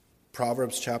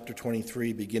Proverbs chapter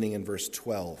 23, beginning in verse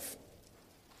 12.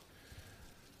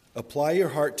 Apply your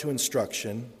heart to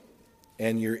instruction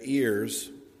and your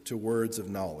ears to words of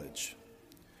knowledge.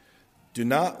 Do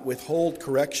not withhold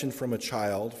correction from a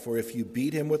child, for if you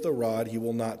beat him with a rod, he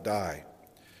will not die.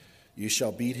 You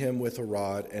shall beat him with a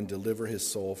rod and deliver his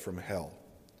soul from hell.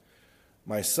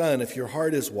 My son, if your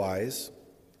heart is wise,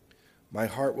 my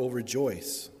heart will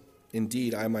rejoice.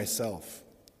 Indeed, I myself.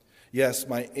 Yes,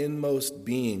 my inmost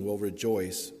being will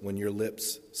rejoice when your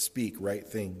lips speak right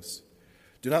things.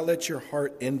 Do not let your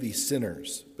heart envy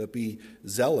sinners, but be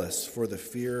zealous for the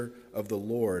fear of the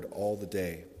Lord all the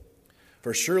day.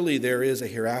 For surely there is a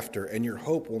hereafter, and your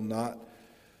hope will not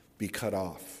be cut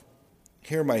off.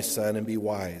 Hear, my son, and be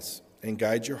wise, and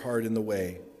guide your heart in the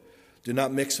way. Do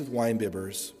not mix with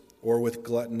winebibbers or with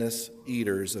gluttonous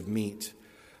eaters of meat,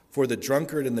 for the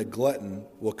drunkard and the glutton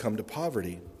will come to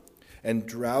poverty, and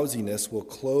drowsiness will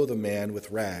clothe a man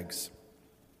with rags.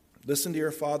 Listen to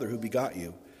your father who begot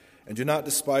you, and do not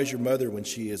despise your mother when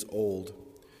she is old.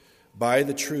 Buy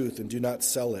the truth and do not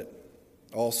sell it,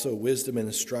 also wisdom and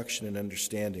instruction and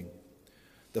understanding.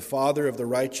 The father of the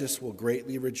righteous will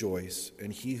greatly rejoice,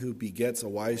 and he who begets a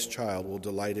wise child will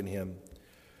delight in him.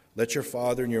 Let your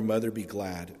father and your mother be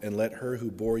glad, and let her who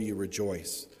bore you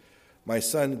rejoice. My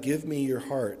son, give me your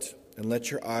heart, and let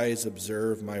your eyes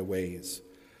observe my ways.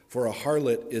 For a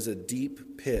harlot is a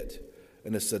deep pit,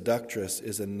 and a seductress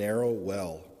is a narrow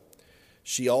well.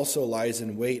 She also lies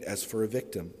in wait as for a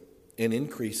victim, and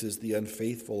increases the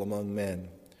unfaithful among men.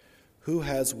 Who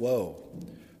has woe?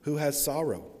 Who has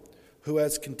sorrow? Who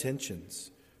has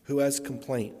contentions? Who has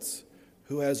complaints?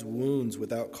 Who has wounds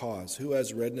without cause? Who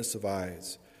has redness of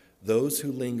eyes? Those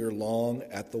who linger long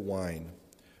at the wine,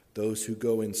 those who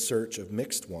go in search of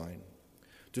mixed wine.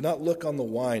 Do not look on the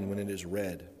wine when it is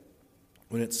red,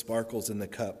 when it sparkles in the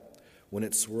cup, when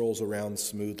it swirls around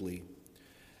smoothly.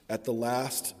 At the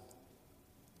last,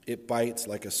 it bites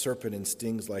like a serpent and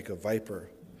stings like a viper.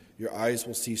 Your eyes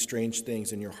will see strange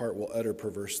things, and your heart will utter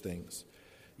perverse things.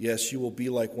 Yes, you will be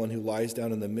like one who lies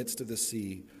down in the midst of the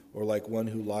sea, or like one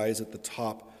who lies at the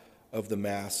top of the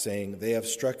mast, saying, They have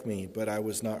struck me, but I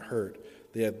was not hurt.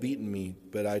 They have beaten me,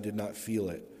 but I did not feel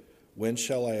it. When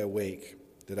shall I awake,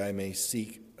 that I may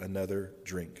seek another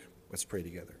drink? Let's pray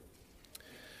together.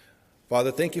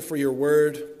 Father, thank you for your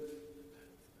word.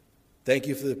 Thank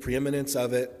you for the preeminence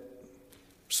of it.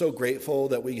 So grateful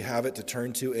that we have it to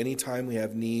turn to anytime we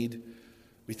have need.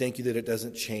 We thank you that it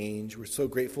doesn't change. We're so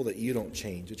grateful that you don't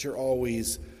change, that you're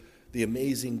always the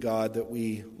amazing God that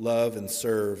we love and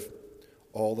serve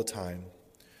all the time.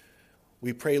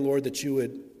 We pray, Lord, that you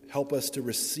would help us to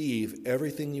receive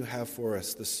everything you have for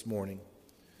us this morning,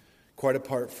 quite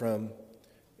apart from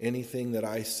anything that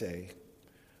I say.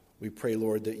 We pray,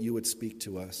 Lord, that you would speak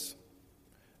to us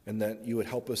and that you would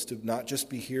help us to not just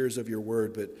be hearers of your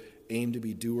word, but aim to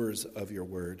be doers of your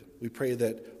word. We pray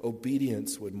that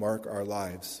obedience would mark our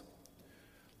lives.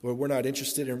 Lord, we're not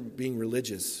interested in being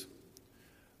religious.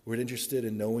 We're interested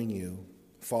in knowing you,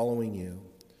 following you,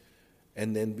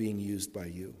 and then being used by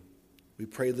you. We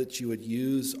pray that you would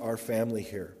use our family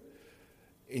here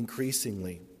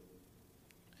increasingly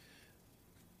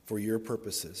for your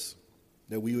purposes,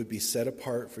 that we would be set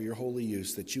apart for your holy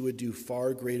use, that you would do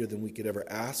far greater than we could ever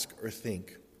ask or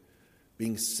think,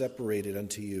 being separated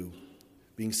unto you,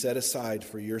 being set aside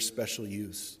for your special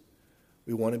use.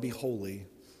 We want to be holy.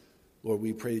 Lord,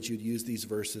 we pray that you'd use these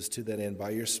verses to that end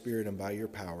by your Spirit and by your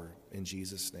power. In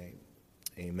Jesus' name,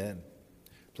 amen.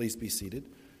 Please be seated.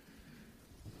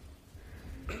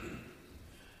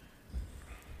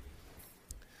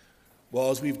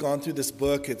 Well, as we've gone through this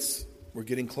book, we're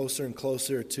getting closer and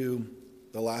closer to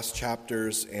the last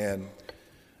chapters, and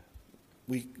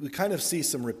we kind of see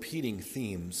some repeating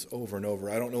themes over and over.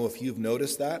 I don't know if you've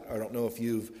noticed that. I don't know if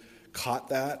you've caught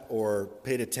that or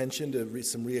paid attention to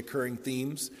some reoccurring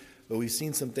themes, but we've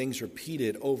seen some things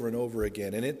repeated over and over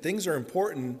again. And things are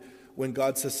important when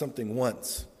God says something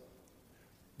once.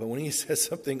 But when he says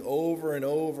something over and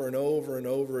over and over and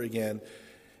over again,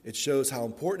 it shows how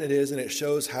important it is, and it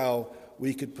shows how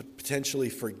we could potentially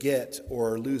forget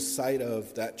or lose sight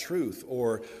of that truth,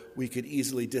 or we could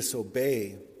easily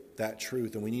disobey that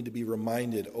truth, and we need to be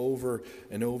reminded over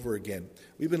and over again.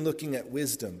 We've been looking at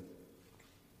wisdom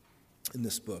in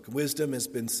this book. Wisdom has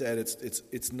been said,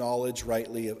 it's knowledge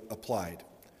rightly applied.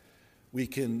 We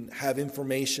can have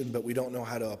information, but we don't know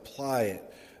how to apply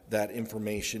that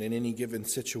information in any given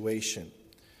situation.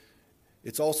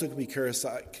 It's also can be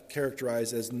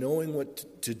characterized as knowing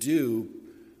what to do,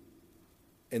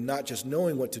 and not just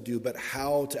knowing what to do, but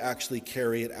how to actually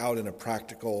carry it out in a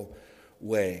practical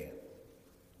way.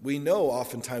 We know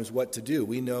oftentimes what to do.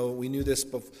 We knew this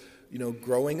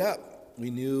growing up, we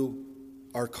knew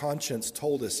our conscience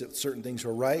told us that certain things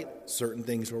were right, certain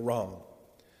things were wrong.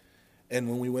 And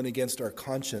when we went against our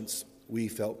conscience, we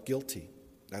felt guilty.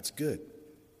 That's good.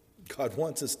 God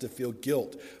wants us to feel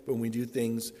guilt when we do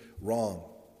things wrong.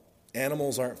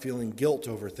 Animals aren't feeling guilt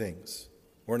over things.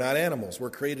 We're not animals. We're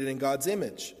created in God's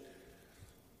image.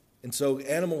 And so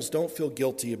animals don't feel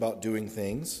guilty about doing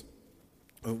things.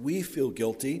 We feel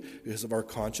guilty because of our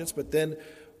conscience, but then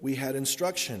we had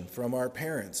instruction from our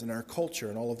parents and our culture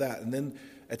and all of that. And then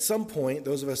at some point,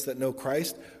 those of us that know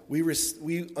Christ,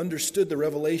 we understood the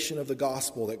revelation of the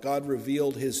gospel, that God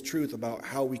revealed his truth about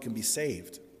how we can be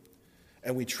saved.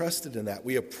 And we trusted in that.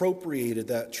 We appropriated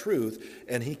that truth,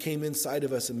 and he came inside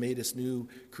of us and made us new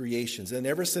creations. And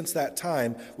ever since that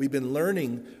time, we've been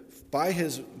learning by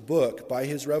his book, by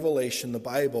his revelation, the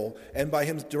Bible, and by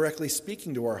him directly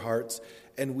speaking to our hearts,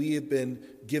 and we have been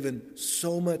given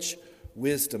so much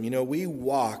wisdom. We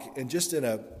walk in just in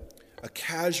a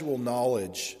casual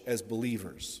knowledge as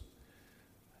believers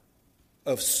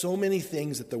of so many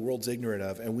things that the world's ignorant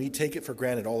of, and we take it for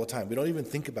granted all the time. We don't even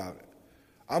think about it.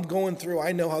 I'm going through,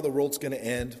 I know how the world's going to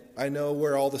end. I know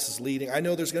where all this is leading. I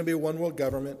know there's going to be a one world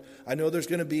government. I know there's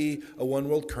going to be a one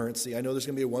world currency. I know there's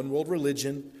going to be a one world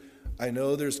religion. I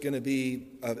know there's going to be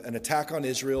an attack on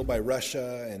Israel by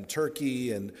Russia and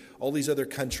Turkey and all these other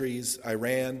countries,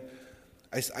 Iran.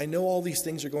 I know all these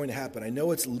things are going to happen. I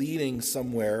know it's leading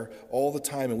somewhere all the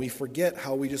time, and we forget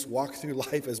how we just walk through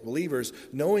life as believers,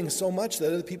 knowing so much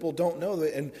that other people don't know,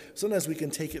 and sometimes we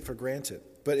can take it for granted.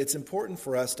 But it's important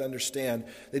for us to understand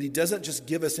that he doesn't just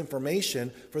give us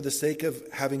information for the sake of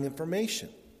having information.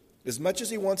 As much as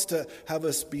he wants to have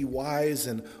us be wise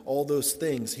and all those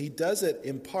things, he does it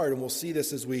in part, and we'll see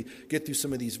this as we get through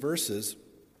some of these verses,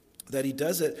 that he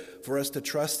does it for us to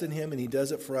trust in him, and he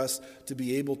does it for us to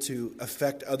be able to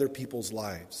affect other people's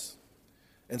lives.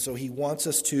 And so he wants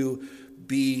us to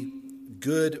be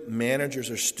good managers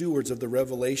or stewards of the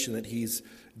revelation that he's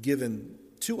given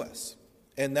to us.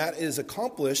 And that is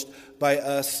accomplished by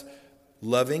us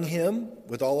loving him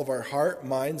with all of our heart,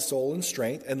 mind, soul, and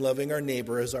strength, and loving our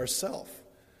neighbor as ourself.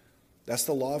 That's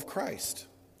the law of Christ.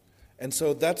 And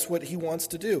so that's what he wants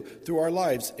to do through our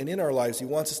lives. And in our lives, he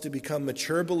wants us to become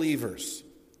mature believers.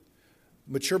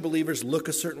 Mature believers look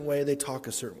a certain way, they talk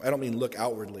a certain way. I don't mean look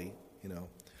outwardly,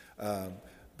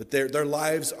 but their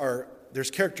lives are, there's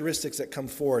characteristics that come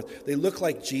forth. They look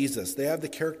like Jesus. They have the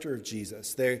character of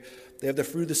Jesus. They have the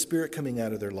fruit of the Spirit coming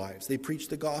out of their lives. They preach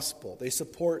the gospel. They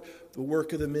support the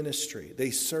work of the ministry. They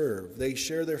serve. They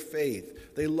share their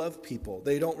faith. They love people.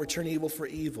 They don't return evil for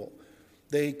evil.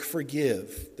 They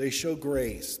forgive. They show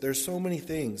grace. There's so many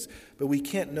things, but we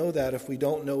can't know that if we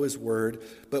don't know his word.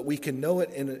 But we can know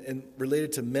it in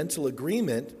related to mental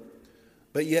agreement,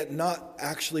 but yet not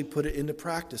actually put it into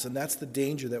practice. And that's the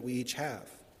danger that we each have.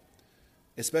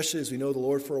 Especially as we know the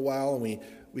Lord for a while, and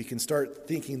we can start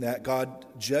thinking that God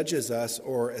judges us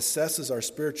or assesses our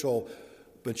spiritual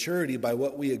maturity by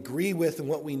what we agree with and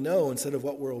what we know instead of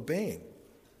what we're obeying.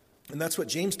 And that's what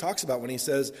James talks about when he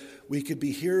says we could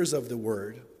be hearers of the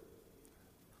word,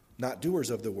 not doers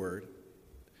of the word.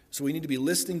 So we need to be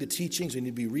listening to teachings, we need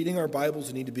to be reading our Bibles,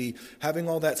 we need to be having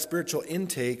all that spiritual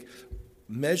intake,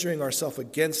 measuring our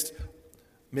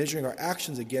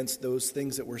actions against those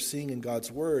things that we're seeing in God's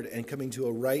word and coming to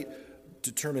a right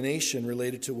determination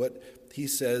related to what he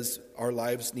says our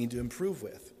lives need to improve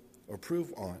with or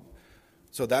prove on.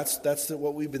 So that's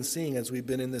what we've been seeing as we've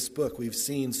been in this book. We've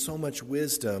seen so much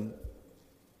wisdom.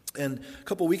 And a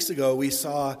couple weeks ago, we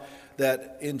saw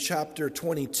that in chapter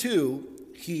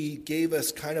 22, he gave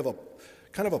us kind of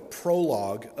a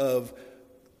prologue of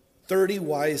 30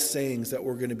 wise sayings that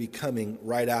were going to be coming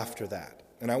right after that.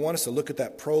 And I want us to look at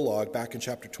that prologue back in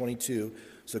chapter 22.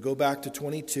 So go back to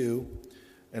 22,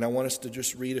 and I want us to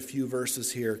just read a few verses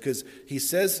here, because he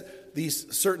says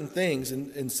these certain things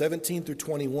in 17 through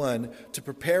 21 to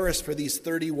prepare us for these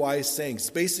 30 wise sayings.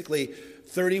 Basically,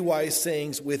 30 wise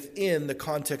sayings within the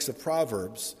context of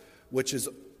Proverbs, which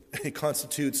it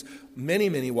constitutes many,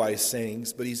 many wise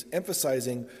sayings, but he's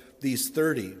emphasizing these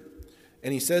 30.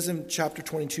 And he says in chapter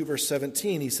 22, verse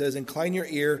 17, he says, "Incline your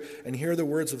ear and hear the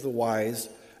words of the wise,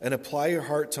 and apply your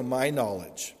heart to my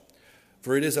knowledge.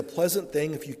 For it is a pleasant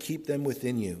thing if you keep them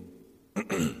within you.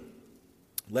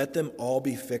 Let them all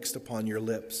be fixed upon your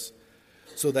lips,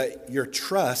 so that your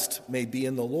trust may be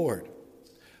in the Lord.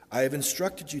 I have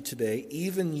instructed you today,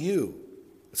 even you."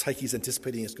 It's like he's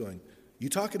anticipating us going, "You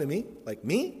talking to me? Like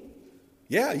me?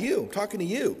 Yeah, you. I'm talking to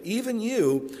you. Even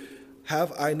you.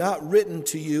 Have I not written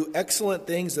to you excellent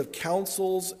things of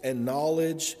counsels and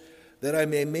knowledge, that I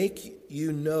may make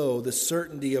you know the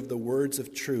certainty of the words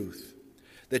of truth,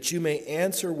 that you may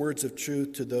answer words of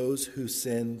truth to those who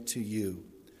send to you.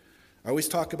 I always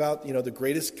talk about, the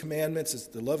greatest commandments is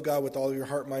to love God with all your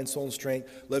heart, mind, soul, and strength.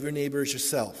 Love your neighbor as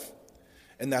yourself.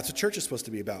 And that's what church is supposed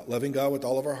to be about. Loving God with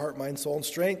all of our heart, mind, soul, and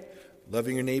strength.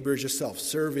 Loving your neighbor as yourself.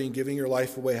 Serving, giving your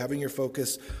life away, having your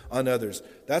focus on others.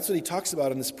 That's what he talks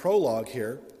about in this prologue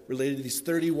here, related to these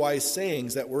 30 wise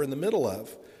sayings that we're in the middle of.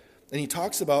 And he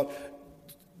talks about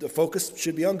the focus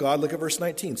should be on God. Look at verse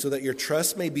 19. So that your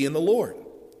trust may be in the Lord.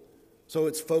 So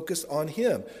it's focused on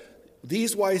him.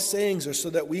 These wise sayings are so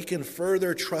that we can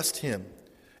further trust him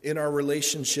in our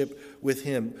relationship with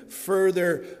him.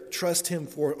 Further trust him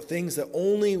for things that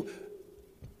only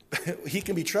he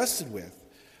can be trusted with.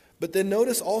 But then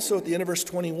notice also at the end of verse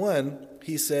 21,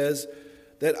 he says,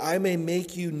 that I may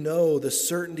make you know the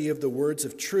certainty of the words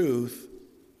of truth.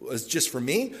 Was just for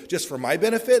me? Just for my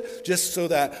benefit? Just so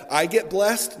that I get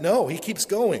blessed? No, he keeps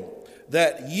going.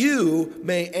 That you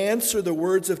may answer the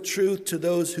words of truth to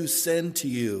those who send to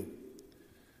you.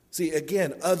 See,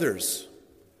 again, others.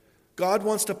 God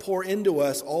wants to pour into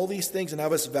us all these things and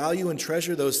have us value and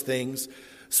treasure those things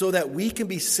so that we can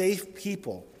be safe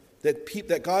people,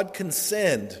 that God can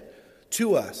send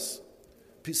to us,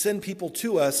 send people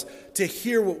to us to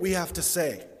hear what we have to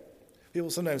say. People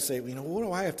sometimes say, what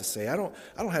do I have to say? I don't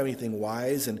have anything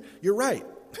wise, and you're right.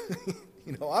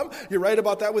 You're right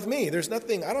about that with me. I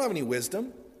don't have any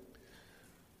wisdom,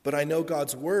 but I know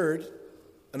God's word,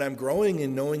 and I'm growing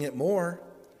in knowing it more.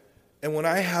 And when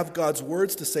I have God's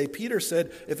words to say, Peter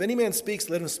said, if any man speaks,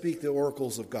 let him speak the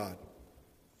oracles of God.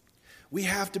 We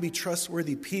have to be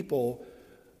trustworthy people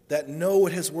that know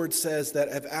what his word says,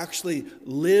 that have actually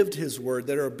lived his word,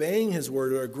 that are obeying his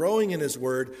word, or are growing in his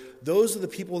word. Those are the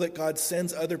people that God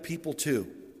sends other people to.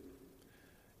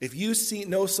 If you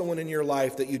know someone in your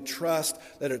life that you trust,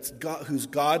 that it's God, who's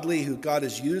godly, who God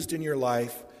has used in your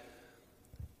life,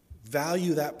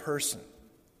 value that person.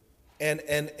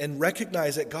 And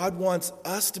recognize that God wants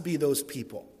us to be those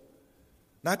people.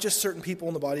 Not just certain people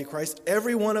in the body of Christ.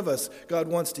 Every one of us, God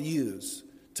wants to use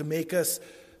to make us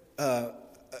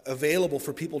available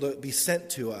for people to be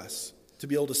sent to us, to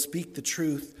be able to speak the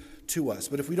truth to us.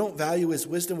 But if we don't value his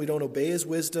wisdom, we don't obey his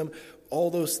wisdom,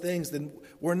 all those things, then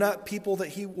we're not people that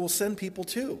he will send people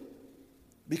to,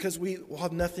 because we will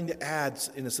have nothing to add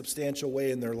in a substantial way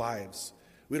in their lives.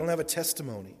 We don't have a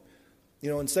testimony.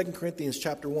 In 2 Corinthians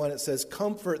chapter 1, it says,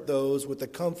 comfort those with the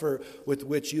comfort with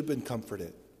which you've been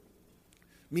comforted.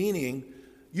 Meaning,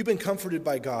 you've been comforted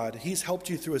by God. He's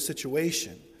helped you through a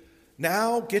situation.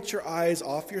 Now get your eyes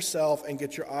off yourself and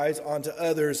get your eyes onto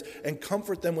others and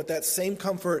comfort them with that same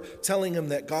comfort, telling them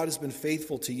that God has been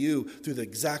faithful to you through the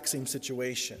exact same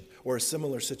situation or a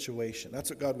similar situation. That's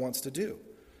what God wants to do.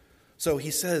 So he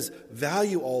says,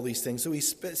 value all these things. So he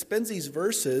spends these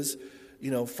verses,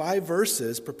 5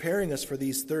 verses, preparing us for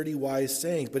these 30 wise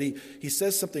sayings. But he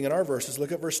says something in our verses.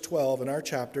 Look at verse 12 in our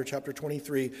chapter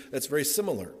 23, that's very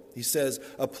similar. He says,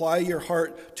 apply your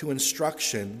heart to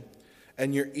instruction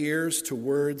and your ears to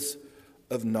words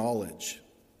of knowledge.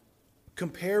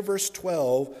 Compare verse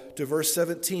 12 to verse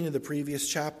 17 of the previous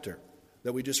chapter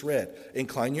that we just read.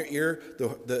 Incline your ear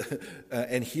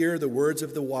and hear the words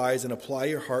of the wise, and apply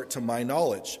your heart to my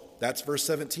knowledge. That's verse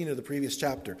 17 of the previous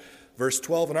chapter. Verse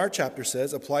 12 in our chapter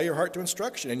says, apply your heart to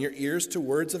instruction and your ears to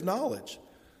words of knowledge.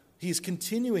 He's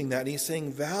continuing that, and he's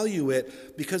saying value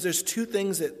it, because there's 2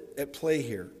 things at play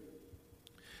here.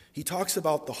 He talks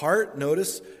about the heart,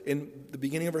 notice in the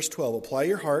beginning of verse 12, apply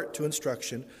your heart to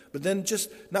instruction, but then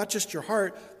not just your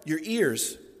heart, your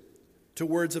ears to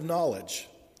words of knowledge.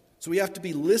 So we have to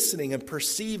be listening and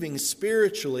perceiving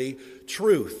spiritually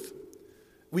truth.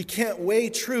 We can't weigh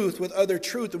truth with other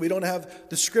truth, and we don't have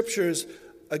the scriptures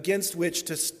against which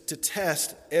to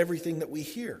test everything that we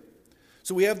hear.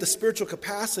 So we have the spiritual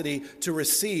capacity to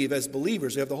receive as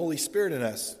believers. We have the Holy Spirit in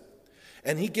us.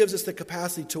 And he gives us the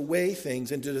capacity to weigh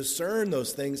things and to discern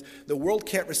those things. The world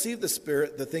can't receive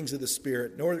the things of the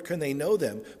Spirit, nor can they know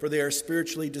them, for they are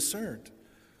spiritually discerned.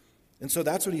 And so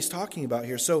that's what he's talking about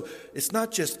here. So it's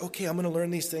not just, okay, I'm going to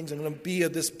learn these things. I'm going to be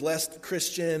this blessed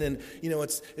Christian. And,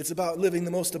 it's about living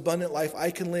the most abundant life I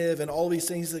can live and all these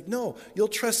things. He's like, no, you'll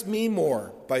trust me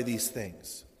more by these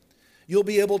things. You'll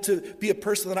be able to be a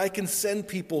person that I can send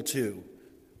people to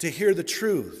hear the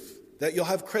truth, that you'll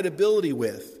have credibility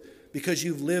with, because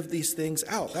you've lived these things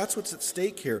out. That's what's at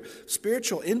stake here.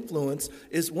 Spiritual influence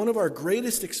is one of our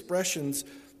greatest expressions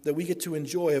that we get to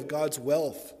enjoy of God's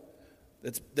wealth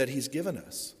that he's given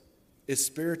us, is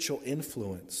spiritual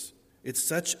influence. It's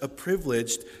such a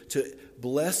privilege to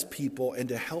bless people and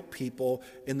to help people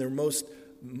in their most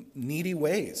needy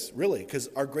ways, really, because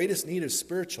our greatest need is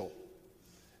spiritual.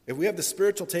 If we have the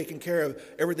spiritual taken care of,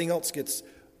 everything else gets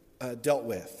dealt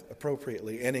with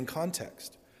appropriately and in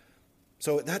context.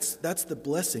 So that's the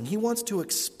blessing. He wants to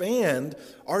expand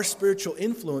our spiritual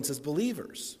influence as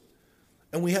believers.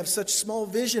 And we have such small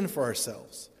vision for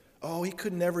ourselves. Oh, he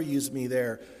could never use me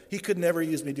there. He could never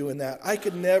use me doing that. I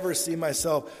could never see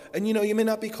myself. And you may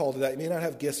not be called to that. You may not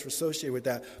have gifts associated with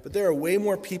that. But there are way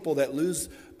more people that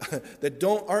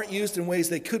aren't used in ways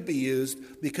they could be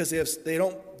used because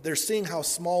they're seeing how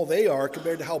small they are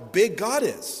compared to how big God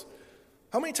is.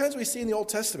 How many times we see in the Old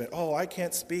Testament, oh, I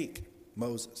can't speak,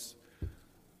 Moses.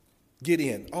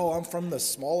 Gideon, oh, I'm from the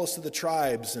smallest of the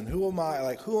tribes, and who am I?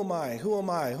 Like, who am I? Who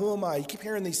am I? Who am I? You keep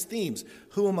hearing these themes.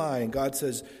 Who am I? And God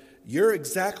says, you're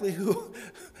exactly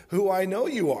who I know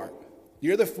you are.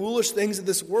 You're the foolish things of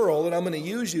this world, and I'm going to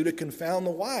use you to confound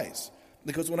the wise.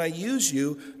 Because when I use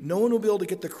you, no one will be able to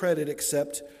get the credit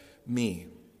except me.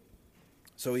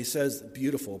 So he says,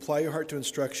 beautiful. Apply your heart to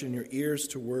instruction, your ears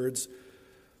to words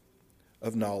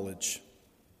of knowledge.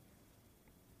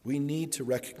 We need to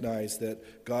recognize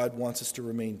that God wants us to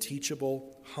remain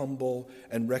teachable, humble,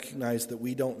 and recognize that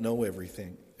we don't know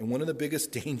everything. And one of the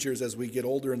biggest dangers as we get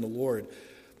older in the Lord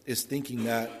is thinking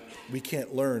that we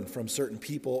can't learn from certain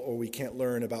people or we can't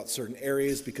learn about certain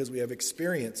areas because we have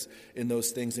experience in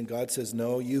those things. And God says,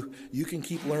 no, you can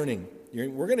keep learning.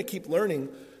 We're going to keep learning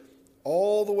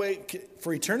all the way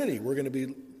for eternity. We're going to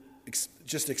be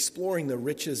just exploring the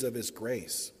riches of his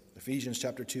grace. Ephesians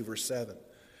chapter 2, verse 7.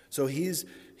 So he's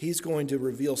going to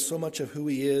reveal so much of who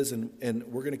he is, and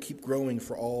we're going to keep growing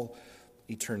for all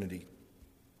eternity.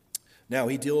 Now,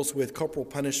 he deals with corporal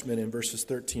punishment in verses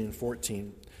 13 and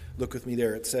 14. Look with me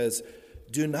there. It says,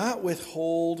 do not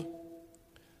withhold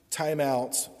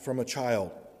timeouts from a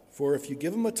child, for if you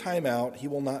give him a timeout, he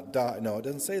will not die. No, it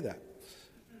doesn't say that.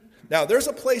 Now, there's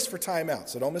a place for timeout,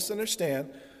 so don't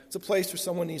misunderstand. It's a place where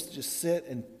someone needs to just sit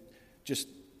and just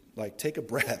take a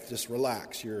breath, just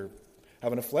relax. You're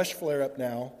having a flesh flare-up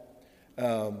now.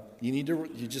 You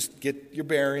just get your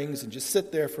bearings and just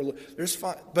sit there for a little. There's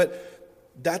fine, but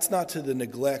that's not to the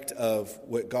neglect of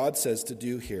what God says to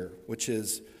do here, which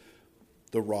is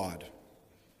the rod.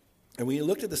 And we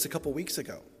looked at this a couple weeks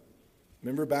ago.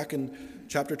 Remember back in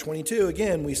chapter 22,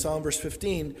 again, we saw in verse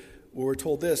 15, where we're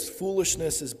told this,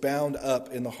 foolishness is bound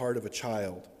up in the heart of a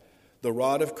child. The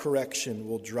rod of correction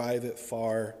will drive it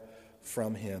far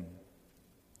from him.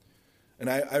 And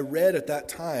I read at that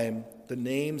time the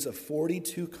names of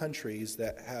 42 countries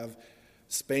that have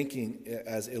spanking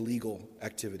as illegal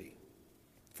activity.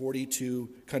 42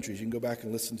 countries. You can go back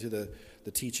and listen to the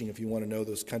teaching if you want to know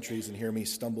those countries and hear me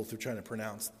stumble through trying to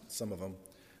pronounce some of them.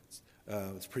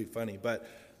 It's pretty funny. But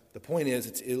the point is,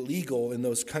 it's illegal in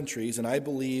those countries, and I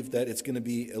believe that it's going to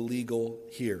be illegal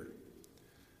here.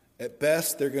 At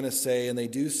best, they're going to say, and they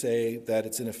do say, that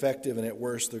it's ineffective, and at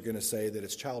worst, they're going to say that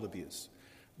it's child abuse.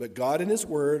 But God in his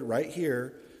word right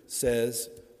here says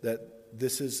that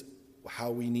this is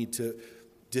how we need to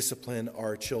discipline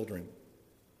our children.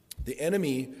 The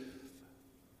enemy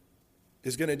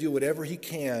is going to do whatever he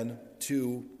can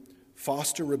to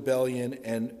foster rebellion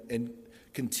and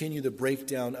continue the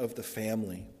breakdown of the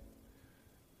family.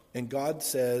 And God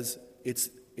says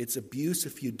it's abuse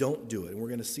if you don't do it. And we're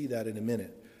going to see that in a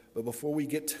minute. But let's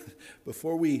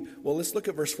look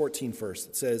at verse 14 first.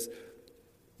 It says,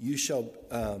 you shall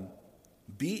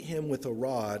beat him with a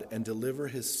rod and deliver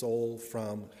his soul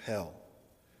from hell.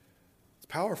 It's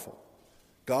powerful.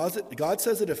 God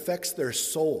says it affects their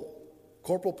soul.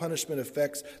 Corporal punishment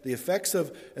affects the effects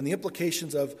of, and the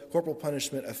implications of corporal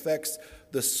punishment affects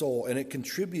the soul, and it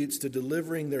contributes to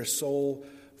delivering their soul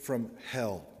from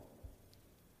hell.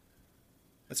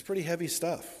 That's pretty heavy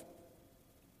stuff.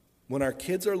 When our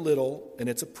kids are little, and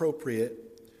it's appropriate,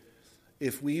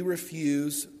 if we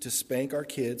refuse to spank our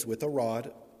kids with a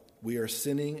rod, we are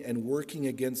sinning and working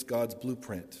against God's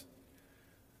blueprint.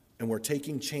 And we're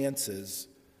taking chances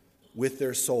with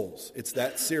their souls. It's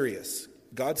that serious.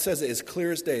 God says it as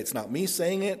clear as day. It's not me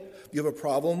saying it. You have a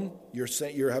problem.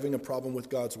 You're having a problem with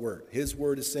God's word. His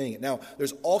word is saying it. Now,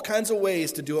 there's all kinds of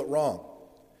ways to do it wrong,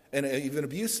 and even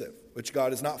abusive, which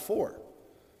God is not for.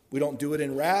 We don't do it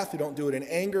in wrath. We don't do it in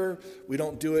anger. We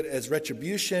don't do it as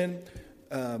retribution.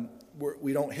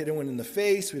 We don't hit anyone in the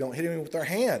face. We don't hit anyone with our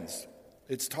hands.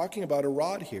 It's talking about a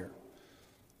rod here.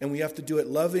 And we have to do it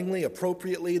lovingly,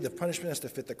 appropriately. The punishment has to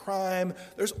fit the crime.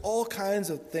 There's all kinds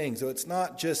of things. So it's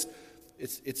not just,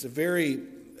 there's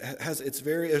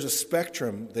a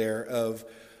spectrum there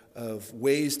of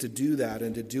ways to do that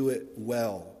and to do it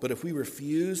well. But if we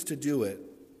refuse to do it,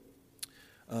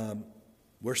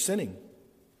 we're sinning.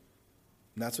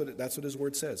 And that's what his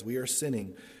word says. We are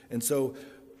sinning. And so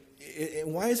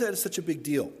And why is that such a big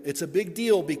deal? It's a big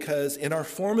deal because in our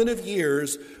formative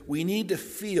years, we need to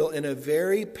feel in a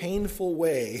very painful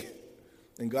way,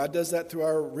 and God does that through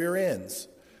our rear ends,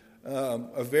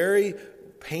 a very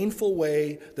painful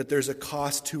way that there's a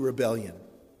cost to rebellion.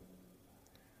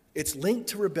 It's linked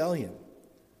to rebellion.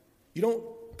 You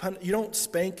don't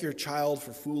spank your child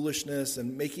for foolishness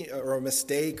and or a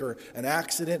mistake or an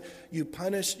accident. You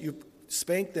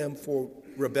spank them for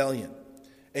rebellion.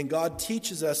 And God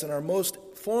teaches us in our most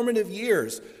formative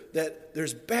years that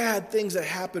there's bad things that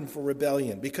happen for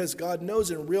rebellion, because God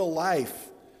knows in real life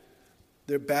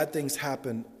bad things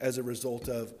happen as a result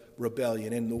of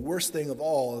rebellion. And the worst thing of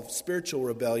all, of spiritual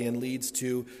rebellion, leads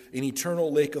to an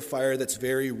eternal lake of fire that's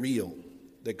very real,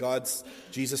 that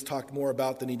Jesus talked more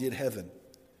about than he did heaven.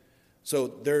 So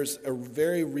there's a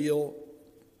very real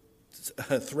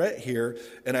threat here,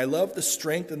 and I love the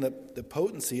strength and the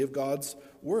potency of God's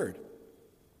word.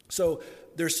 So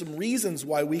there's some reasons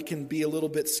why we can be a little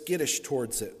bit skittish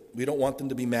towards it. We don't want them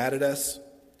to be mad at us.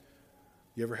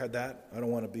 You ever had that? I don't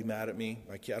want to be mad at me.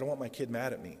 I don't want my kid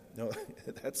mad at me. No,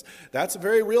 that's a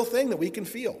very real thing that we can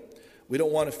feel. We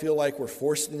don't want to feel like we're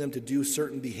forcing them to do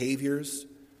certain behaviors.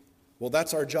 Well,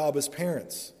 that's our job as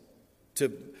parents,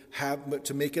 to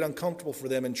make it uncomfortable for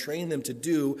them and train them to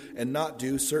do and not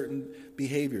do certain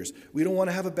behaviors. We don't want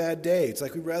to have a bad day. It's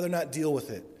like we'd rather not deal with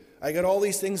it. I got all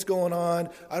these things going on.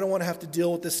 I don't want to have to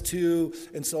deal with this too.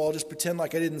 And so I'll just pretend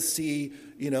like I didn't see,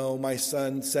 my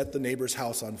son set the neighbor's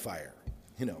house on fire.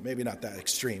 Maybe not that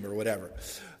extreme or whatever.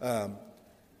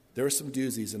 There were some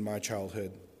doozies in my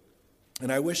childhood.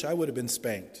 And I wish I would have been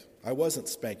spanked. I wasn't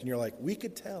spanked. And you're like, we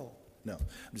could tell. No,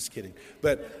 I'm just kidding.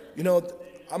 But,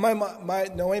 my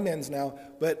no amens now.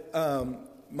 But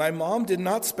my mom did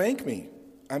not spank me.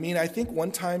 I mean, I think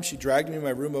one time she dragged me in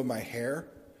my room of my hair,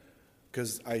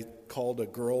 because I called a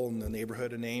girl in the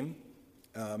neighborhood a name.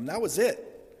 That was it.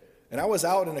 And I was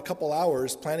out in a couple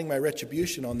hours planning my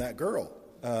retribution on that girl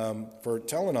for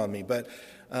telling on me. But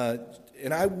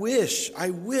and I wish I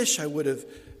would have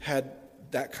had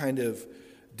that kind of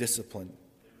discipline.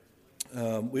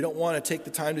 We don't want to take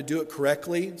the time to do it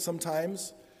correctly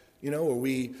sometimes, or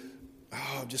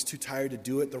I'm just too tired to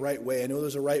do it the right way. I know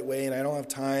there's a right way and I don't have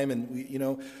time, and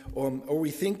or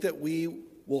we think that we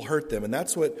will hurt them. And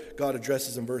that's what God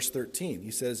addresses in verse 13.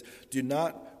 He says, do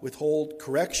not withhold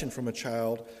correction from a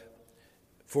child,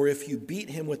 for if you beat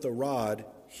him with a rod,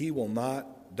 he will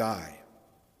not die.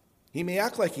 He may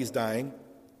act like he's dying.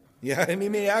 Yeah, and he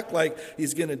may act like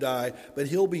he's going to die, but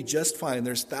he'll be just fine.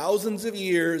 There's thousands of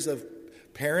years of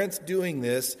parents doing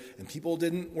this, and people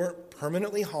weren't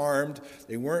permanently harmed.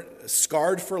 They weren't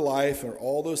scarred for life or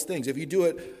all those things. If you do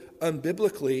it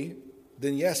unbiblically,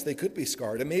 then yes, they could be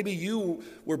scarred. And maybe you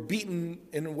were beaten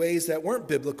in ways that weren't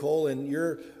biblical, and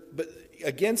you're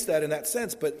against that in that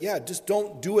sense. But yeah, just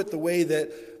don't do it the way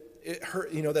that it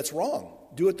hurt, that's wrong.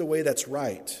 Do it the way that's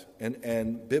right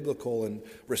and biblical, and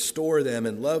restore them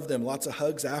and love them. Lots of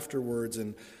hugs afterwards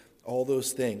and all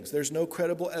those things. There's no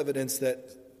credible evidence that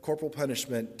corporal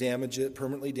punishment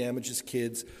permanently damages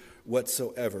kids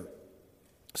whatsoever.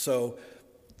 So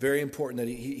very important that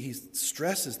he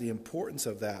stresses the importance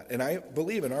of that. And I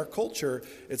believe in our culture,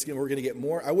 we're going to get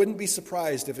more. I wouldn't be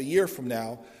surprised if a year from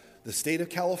now, the state of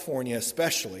California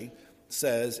especially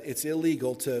says it's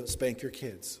illegal to spank your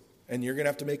kids. And you're going to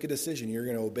have to make a decision. You're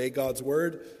going to obey God's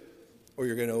word, or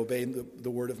you're going to obey the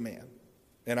word of man.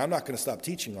 And I'm not going to stop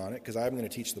teaching on it, because I'm going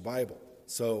to teach the Bible.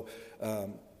 So,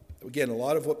 again, a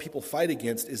lot of what people fight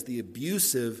against is the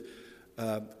abusive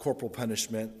corporal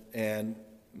punishment, and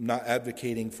not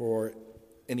advocating for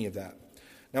any of that.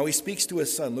 Now he speaks to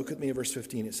his son. Look with me in verse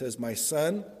 15. It says, my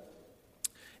son,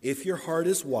 if your heart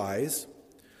is wise,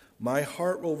 my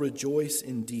heart will rejoice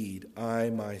indeed, I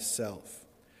myself.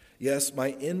 Yes,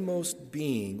 my inmost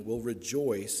being will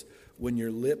rejoice when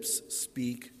your lips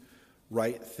speak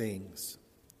right things.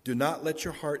 Do not let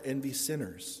your heart envy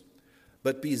sinners,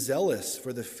 but be zealous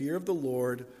for the fear of the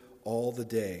Lord all the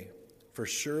day. For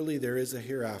surely there is a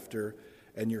hereafter,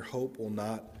 and your hope will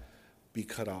not be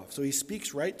cut off. So he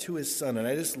speaks right to his son, and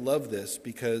I just love this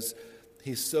because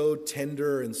he's so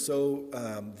tender and so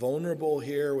vulnerable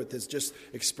here with his just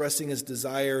expressing his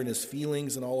desire and his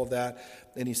feelings and all of that.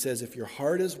 And he says, if your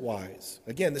heart is wise,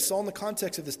 again, this is all in the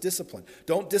context of this discipline.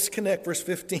 Don't disconnect verse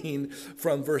 15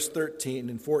 from verse 13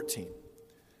 and 14.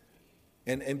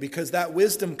 And because that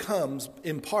wisdom comes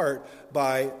in part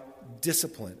by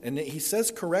discipline. And he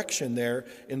says correction there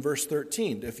in verse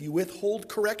 13. If you withhold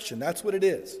correction, that's what it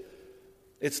is.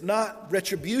 It's not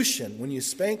retribution when you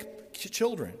spank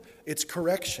children. It's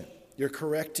correction. You're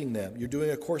correcting them. You're doing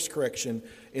a course correction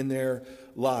in their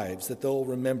lives that they'll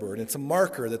remember. And it's a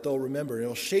marker that they'll remember. And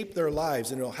it'll shape their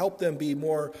lives, and it'll help them be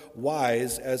more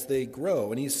wise as they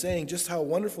grow. And he's saying just how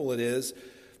wonderful it is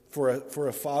for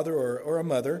a father or a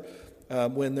mother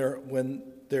when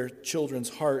their children's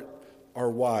heart are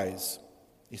wise.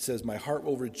 He says, my heart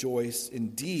will rejoice.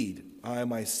 Indeed, I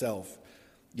myself.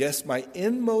 Yes, my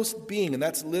inmost being. And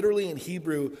that's literally in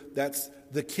Hebrew, that's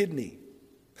the kidney.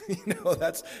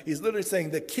 He's literally saying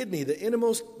the kidney,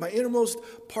 my innermost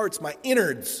parts, my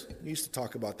innards. We used to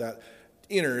talk about that,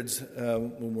 innards,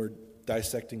 when we're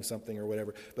dissecting something or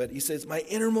whatever. But he says, my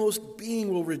innermost being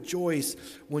will rejoice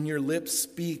when your lips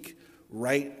speak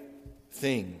right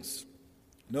things.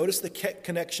 Notice the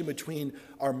connection between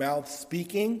our mouth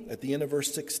speaking at the end of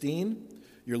verse 16,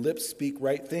 your lips speak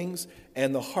right things,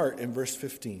 and the heart in verse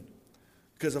 15.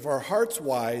 Because if our heart's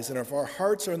wise and if our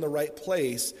hearts are in the right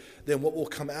place, then what will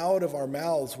come out of our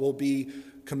mouths will be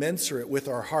commensurate with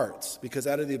our hearts. Because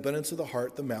out of the abundance of the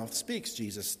heart, the mouth speaks.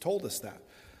 Jesus told us that.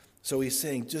 So he's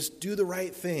saying, just do the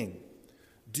right thing.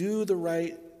 Do the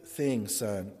right thing,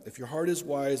 son. If your heart is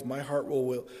wise, my heart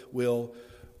will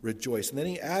rejoice. And then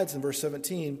he adds in verse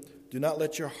 17, do not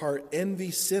let your heart envy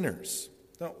sinners.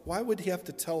 Now, why would he have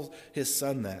to tell his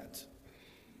son that?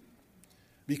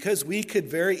 Because we could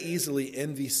very easily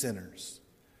envy sinners.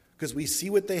 Because we see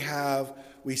what they have.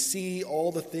 We see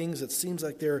all the things that seems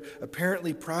like they're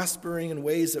apparently prospering in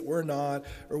ways that we're not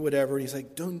or whatever. And he's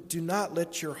like, do not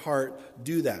let your heart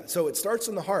do that. So it starts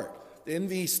in the heart.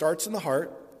 Envy starts in the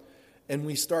heart. And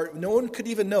no one could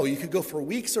even know. You could go for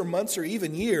weeks or months or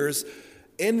even years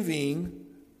envying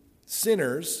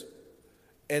sinners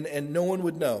and no one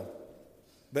would know.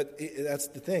 But that's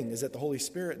the thing, is that the Holy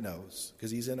Spirit knows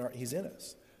because he's in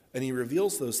us. And he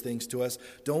reveals those things to us.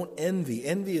 Don't envy.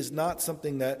 Envy is not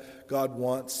something that God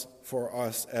wants for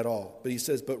us at all. But he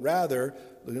says, but rather,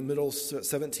 in the middle of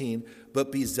 17,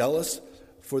 but be zealous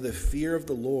for the fear of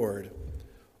the Lord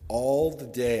all the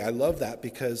day. I love that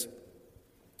because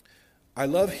I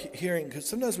love hearing, because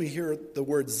sometimes we hear the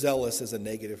word zealous as a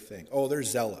negative thing. Oh, they're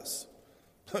zealous.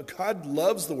 God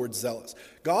loves the word zealous.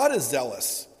 God is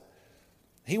zealous.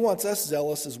 He wants us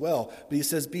zealous as well. But he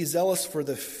says, be zealous for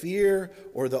the fear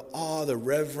or the awe, the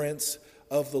reverence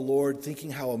of the Lord,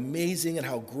 thinking how amazing and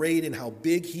how great and how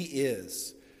big he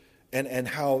is, and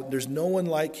how there's no one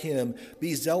like him.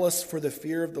 Be zealous for the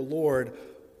fear of the Lord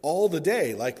all the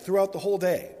day, like throughout the whole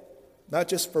day. Not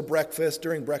just for breakfast,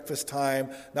 during breakfast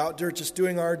time, not just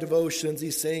doing our devotions.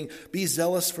 He's saying, be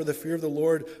zealous for the fear of the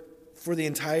Lord for the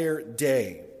entire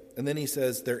day. And then he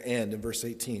says their end in verse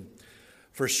 18.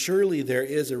 For surely there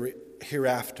is a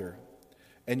hereafter,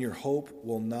 and your hope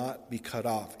will not be cut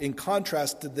off. In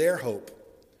contrast to their hope,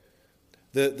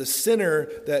 the sinner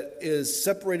that is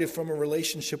separated from a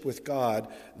relationship with God,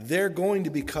 they're going to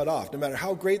be cut off. No matter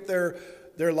how great their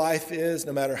life is,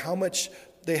 no matter how much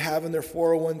they have in their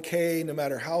 401k, no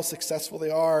matter how successful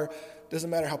they are, doesn't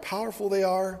matter how powerful they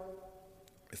are,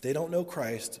 if they don't know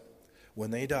Christ, when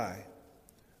they die,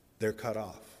 they're cut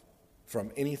off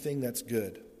from anything that's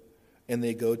good. And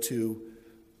they go to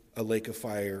a lake of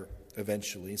fire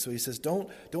eventually. So he says, don't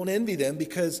envy them,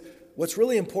 because what's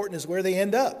really important is where they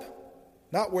end up.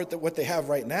 Not what they have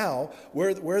right now.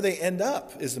 Where they end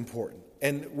up is important.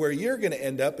 And where you're going to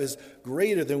end up is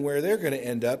greater than where they're going to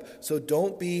end up. So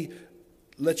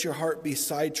let your heart be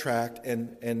sidetracked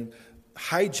and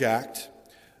hijacked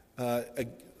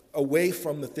away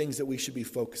from the things that we should be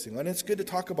focusing on. It's good to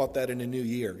talk about that in a new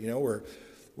year. You know,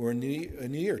 we're in a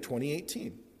new year,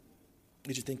 2018.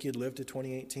 Did you think you'd live to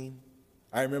 2018?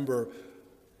 I remember,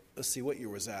 let's see, what year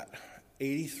was that?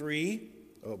 83?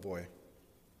 Oh, boy.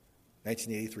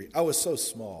 1983. I was so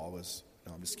small.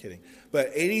 No, I'm just kidding.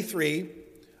 But 83, I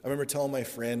remember telling my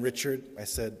friend, Richard, I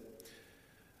said,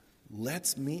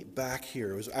 let's meet back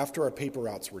here. It was after our paper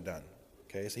routes were done.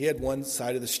 Okay, so he had one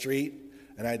side of the street,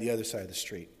 and I had the other side of the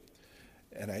street.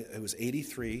 And it was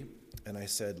 83, and I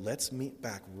said, let's meet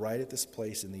back right at this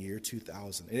place in the year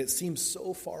 2000. And it seemed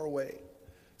so far away.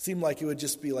 Seemed like it would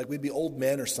just be like we'd be old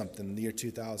men or something in the year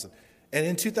 2000. And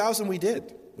in 2000 we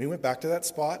did. We went back to that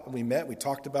spot and we met. We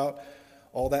talked about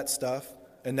all that stuff.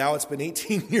 And now it's been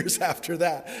 18 years after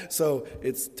that. So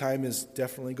time is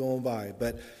definitely going by.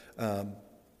 But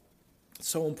it's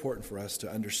so important for us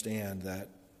to understand that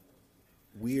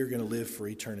we are going to live for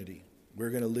eternity.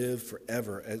 We're going to live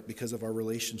forever because of our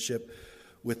relationship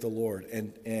with the Lord.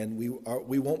 And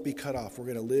we won't be cut off. We're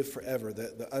going to live forever.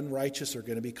 The unrighteous are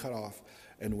going to be cut off,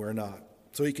 and we're not.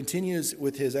 So he continues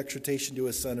with his exhortation to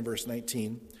his son in verse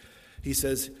 19. He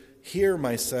says, hear,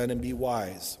 my son, and be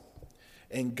wise,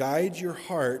 and guide your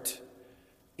heart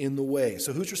in the way.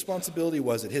 So whose responsibility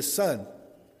was it? His son.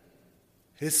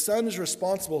 His son is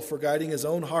responsible for guiding his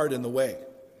own heart in the way.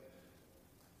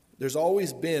 There's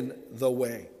always been the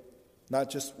way.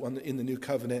 Not just in the new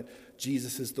covenant,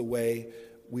 Jesus is the way.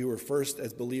 We were first,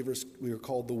 as believers, we were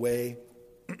called the way.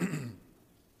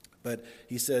 But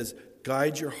he says,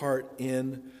 guide your heart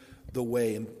in the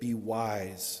way and be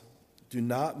wise. Do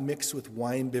not mix with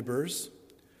winebibbers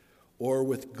or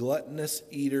with gluttonous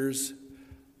eaters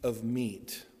of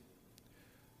meat.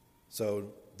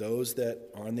 So those that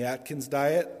are on the Atkins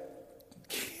diet,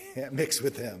 can't mix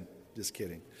with them. Just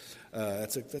kidding.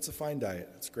 That's a fine diet.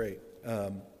 That's great.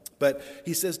 But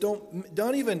he says, he's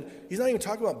not even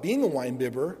talking about being a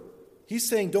winebibber. He's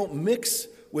saying don't mix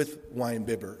with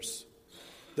winebibbers.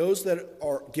 Those that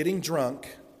are getting drunk,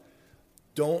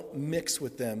 don't mix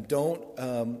with them. Don't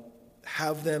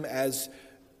have them as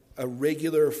a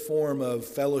regular form of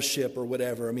fellowship or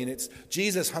whatever. I mean, it's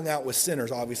Jesus hung out with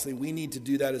sinners, obviously. We need to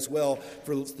do that as well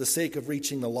for the sake of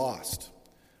reaching the lost.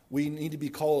 We need to be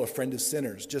called a friend of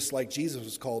sinners, just like Jesus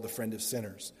was called a friend of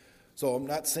sinners. So I'm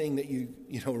not saying that you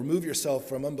remove yourself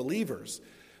from unbelievers,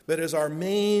 but as our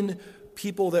main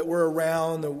people that we're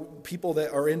around, the people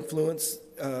that are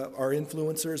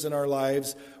influencers in our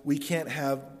lives, we can't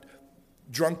have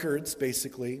drunkards,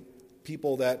 basically,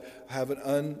 people that have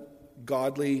an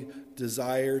ungodly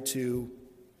desire to,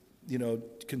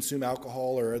 consume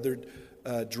alcohol or other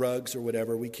drugs or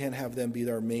whatever. We can't have them be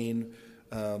our main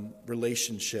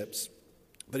relationships.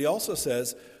 But he also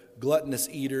says gluttonous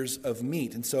eaters of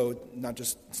meat. And so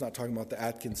it's not talking about the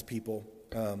Atkins people.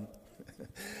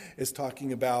 It's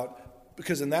talking about,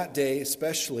 because in that day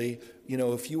especially,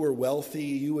 if you were wealthy,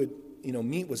 you would,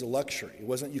 meat was a luxury.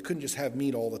 You couldn't just have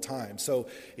meat all the time. So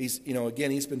he's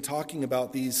been talking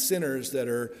about these sinners that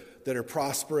are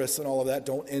prosperous and all of that.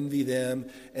 Don't envy them.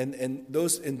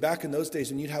 And back in those days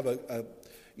when you'd have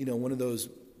one of those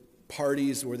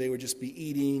parties where they would just be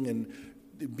eating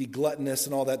and be gluttonous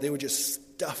and all that, they would just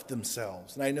stuff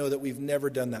themselves. And I know that we've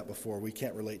never done that before. We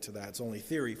can't relate to that. It's only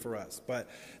theory for us. But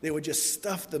they would just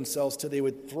stuff themselves till they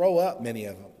would throw up, many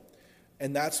of them.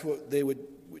 And that's what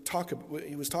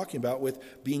he was talking about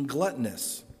with being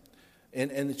gluttonous.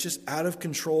 And it's just out of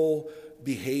control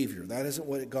behavior. That isn't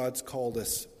what God's called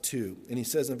us to. And he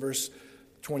says in verse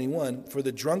 21, for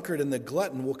the drunkard and the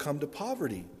glutton will come to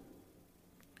poverty,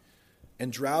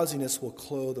 and drowsiness will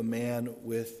clothe a man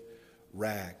with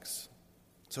rags.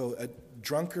 So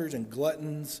drunkards and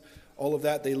gluttons, all of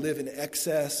that, they live in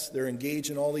excess. They're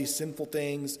engaged in all these sinful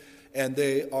things, and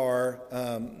they are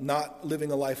not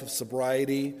living a life of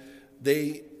sobriety.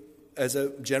 They, as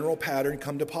a general pattern,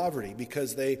 come to poverty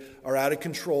because they are out of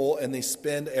control and they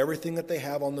spend everything that they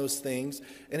have on those things.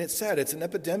 And it's sad. It's an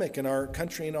epidemic in our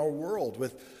country and our world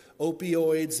with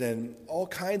opioids and all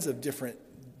kinds of different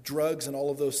drugs and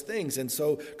all of those things. And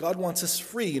so God wants us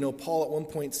free. Paul at one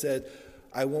point said,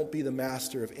 I won't be the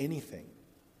master of anything.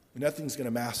 Nothing's going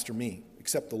to master me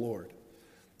except the Lord.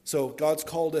 So God's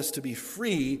called us to be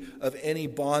free of any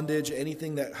bondage,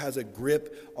 anything that has a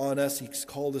grip on us. He's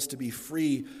called us to be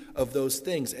free of those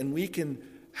things. And we can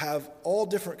have all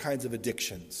different kinds of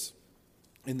addictions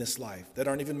in this life that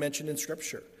aren't even mentioned in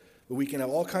Scripture. But we can have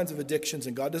all kinds of addictions,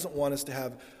 and God doesn't want us to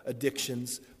have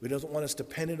addictions. He doesn't want us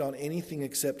dependent on anything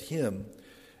except Him.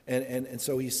 And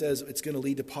so he says it's going to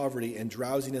lead to poverty, and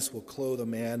drowsiness will clothe a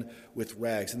man with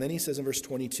rags. And then he says in verse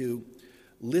 22,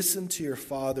 listen to your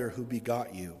father who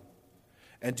begot you,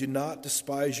 and do not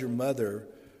despise your mother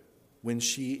when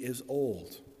she is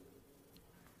old.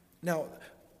 Now,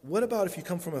 what about if you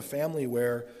come from a family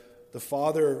where the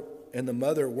father and the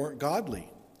mother weren't godly,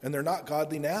 and they're not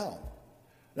godly now?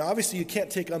 Now, obviously, you can't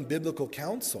take unbiblical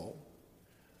counsel,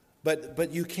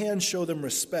 but you can show them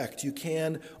respect. You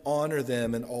can honor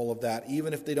them and all of that,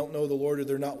 even if they don't know the Lord or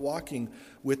they're not walking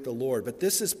with the Lord. But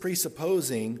this is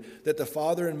presupposing that the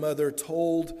father and mother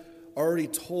already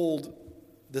told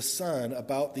the son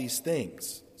about these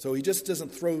things. So he just doesn't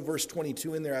throw verse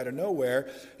 22 in there out of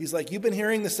nowhere. He's like, you've been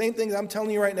hearing the same things I'm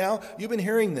telling you right now. You've been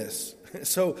hearing this.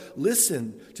 So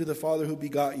listen to the father who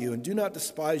begot you, and do not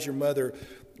despise your mother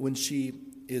when she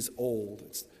is old.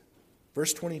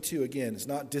 Verse 22, again, is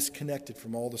not disconnected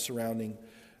from all the surrounding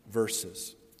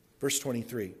verses. Verse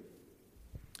 23,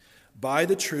 buy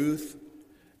the truth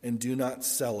and do not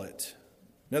sell it.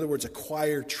 In other words,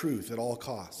 acquire truth at all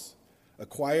costs.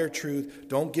 Acquire truth.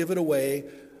 Don't give it away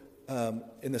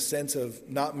in the sense of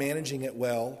not managing it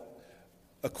well.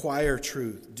 Acquire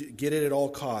truth. Get it at all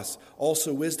costs.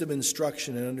 Also, wisdom,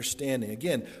 instruction, and understanding.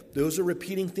 Again, those are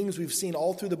repeating things we've seen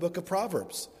all through the book of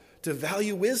Proverbs. To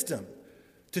value wisdom.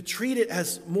 to treat it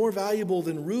as more valuable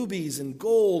than rubies and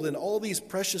gold and all these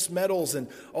precious metals and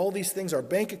all these things, our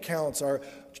bank accounts,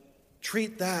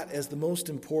 treat that as the most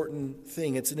important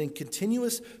thing. It's a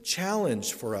continuous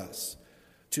challenge for us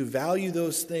to value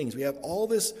those things. We have all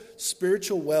this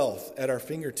spiritual wealth at our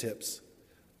fingertips,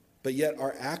 but yet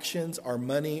our actions, our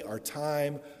money, our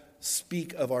time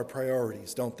speak of our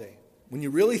priorities, don't they? When you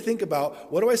really think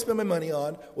about, what do I spend my money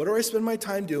on? What do I spend my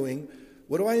time doing?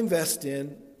 What do I invest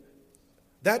in?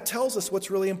 That tells us what's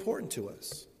really important to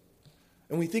us.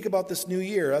 And we think about this new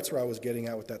year, that's where I was getting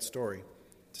at with that story.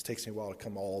 It just takes me a while to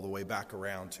come all the way back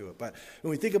around to it. But when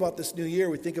we think about this new year,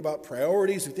 we think about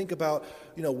priorities, we think about,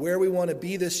 where we want to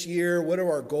be this year, what are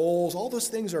our goals? All those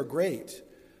things are great.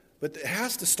 But it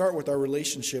has to start with our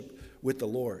relationship with the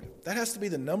Lord. That has to be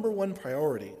the number one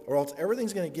priority, or else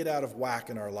everything's going to get out of whack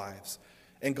in our lives.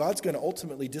 And God's going to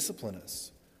ultimately discipline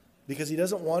us, because he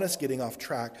doesn't want us getting off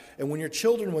track. And when your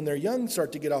children, when they're young,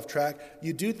 start to get off track,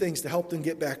 you do things to help them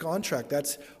get back on track.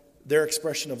 That's their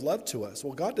expression of love to us.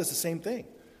 Well, God does the same thing.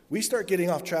 We start getting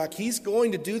off track, he's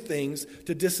going to do things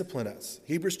to discipline us.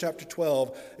 Hebrews chapter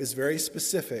 12 is very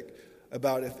specific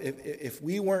about if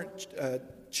we weren't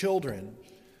children,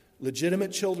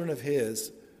 legitimate children of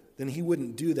his, then he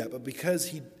wouldn't do that. But because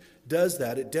he does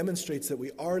that, it demonstrates that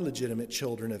we are legitimate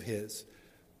children of his.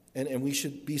 And we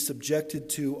should be subjected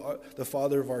to the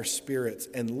Father of our spirits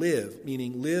and live,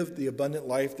 meaning live the abundant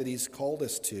life that he's called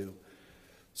us to.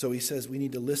 So he says we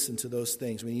need to listen to those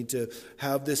things. We need to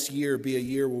have this year be a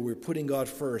year where we're putting God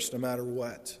first no matter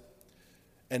what,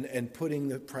 and putting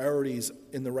the priorities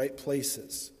in the right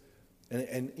places.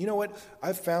 And you know what?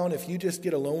 I've found if you just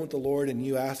get alone with the Lord and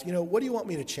you ask, what do you want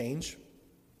me to change?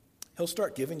 He'll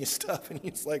start giving you stuff, and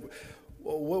he's like,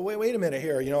 well, wait a minute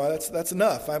here. That's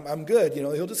enough. I'm good.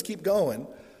 He'll just keep going.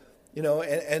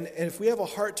 And if we have a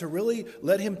heart to really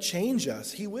let him change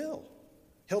us, he will.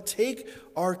 He'll take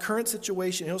our current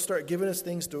situation. He'll start giving us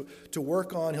things to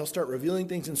work on. He'll start revealing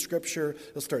things in Scripture.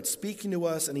 He'll start speaking to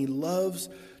us, and he loves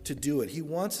to do it. He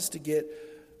wants us to get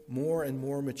more and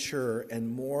more mature and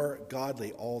more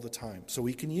godly all the time. So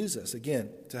we can use this, again,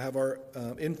 to have our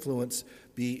influence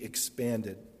be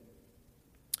expanded.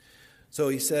 So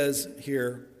he says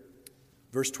here,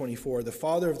 verse 24, the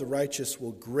father of the righteous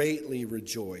will greatly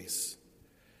rejoice,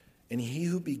 and he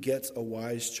who begets a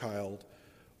wise child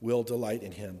will delight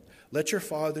in him. Let your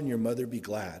father and your mother be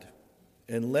glad,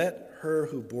 and let her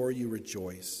who bore you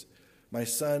rejoice. My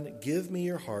son, give me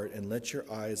your heart, and let your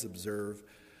eyes observe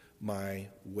my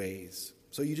ways.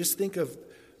 So you just think of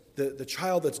the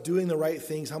child that's doing the right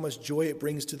things, how much joy it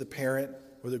brings to the parent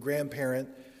or the grandparent.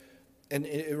 And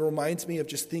it reminds me of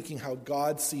just thinking how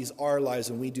God sees our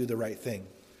lives when we do the right thing.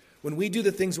 When we do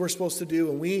the things we're supposed to do,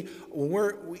 when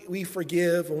we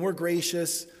forgive, when we're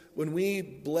gracious, when we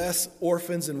bless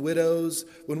orphans and widows,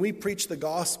 when we preach the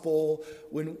gospel,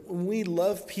 when we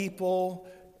love people,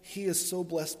 he is so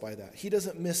blessed by that. He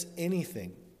doesn't miss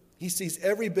anything. He sees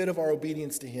every bit of our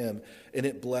obedience to him, and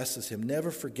it blesses him.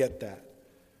 Never forget that.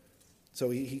 So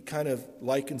he kind of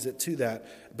likens it to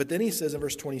that. But then he says in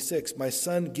verse 26, my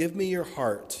son, give me your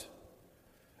heart,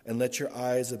 and let your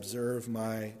eyes observe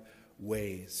my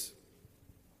ways.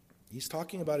 He's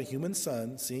talking about a human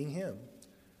son seeing him.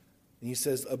 And he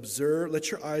says,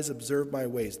 let your eyes observe my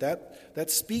ways.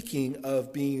 That's speaking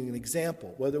of being an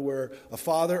example. Whether we're a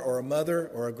father or a mother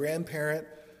or a grandparent,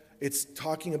 it's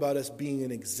talking about us being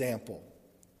an example.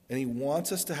 And he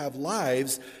wants us to have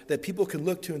lives that people can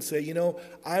look to and say,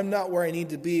 I'm not where I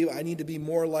need to be. I need to be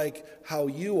more like how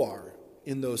you are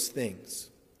in those things.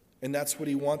 And that's what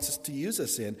he wants us to use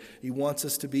us in. He wants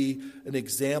us to be an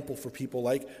example for people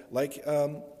like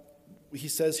he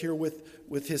says here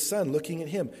with his son, looking at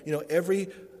him. Every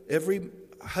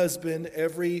husband,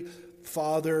 every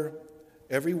father,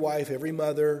 every wife, every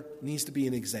mother needs to be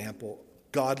an example,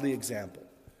 godly example.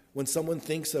 When someone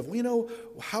thinks of,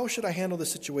 how should I handle this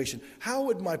situation? How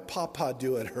would my papa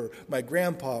do it, or my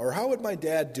grandpa, or how would my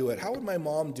dad do it? How would my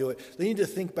mom do it? They need to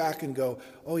think back and go,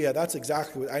 oh yeah, that's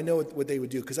exactly what I know what they would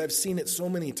do, because I've seen it so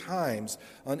many times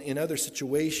in other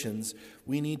situations.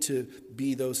 We need to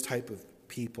be those type of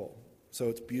people. So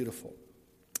it's beautiful.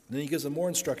 And then he gives them more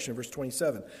instruction in verse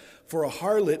 27. For a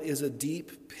harlot is a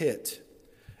deep pit,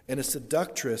 and a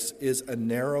seductress is a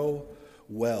narrow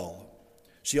well.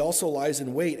 She also lies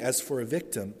in wait as for a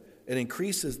victim and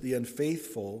increases the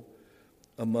unfaithful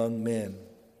among men.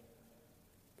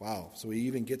 Wow, so he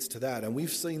even gets to that. And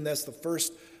we've seen this the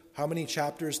first, how many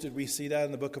chapters did we see that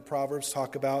in the book of Proverbs?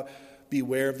 Talk about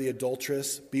beware of the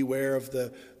adulteress, beware of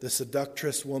the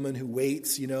seductress woman who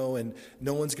waits, and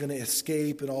no one's going to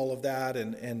escape and all of that.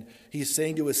 And he's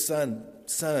saying to his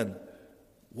son,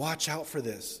 watch out for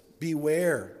this.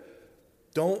 Beware.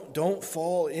 Don't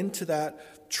fall into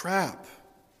that trap.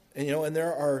 And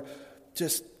there are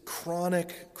just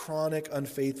chronic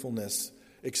unfaithfulness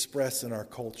expressed in our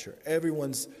culture.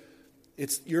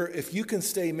 If you can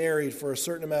stay married for a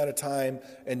certain amount of time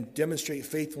and demonstrate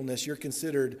faithfulness, you're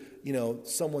considered,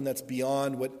 someone that's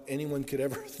beyond what anyone could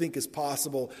ever think is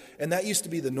possible. And that used to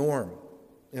be the norm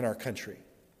in our country.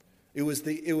 It was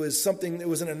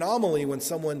an anomaly when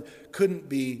someone couldn't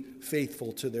be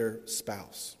faithful to their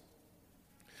spouse.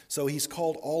 So he's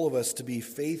called all of us to be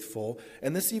faithful.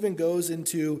 And this even goes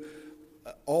into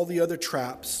all the other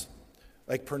traps,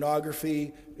 like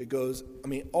pornography.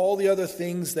 All the other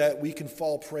things that we can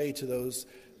fall prey to those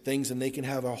things, and they can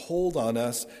have a hold on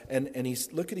us. And he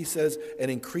says,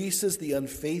 and increases the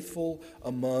unfaithful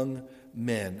among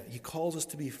men. He calls us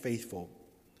to be faithful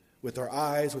with our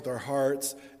eyes, with our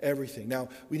hearts, everything. Now,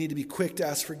 we need to be quick to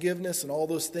ask forgiveness and all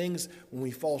those things when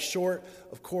we fall short,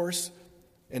 of course.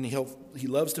 And he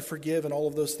loves to forgive and all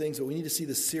of those things, but we need to see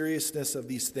the seriousness of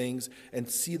these things and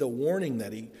see the warning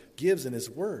that he gives in his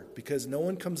word, because no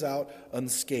one comes out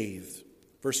unscathed.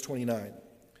 Verse 29,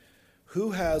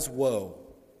 who has woe?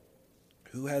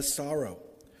 Who has sorrow?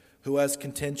 Who has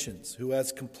contentions? Who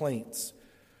has complaints?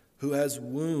 Who has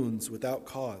wounds without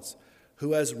cause?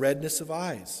 Who has redness of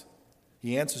eyes?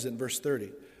 He answers it in verse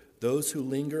 30, those who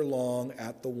linger long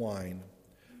at the wine,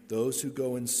 those who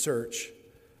go in search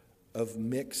of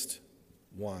mixed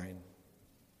wine.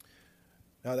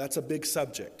 Now that's a big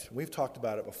subject. We've talked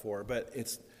about it before, but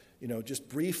it's, just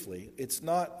briefly, it's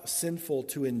not sinful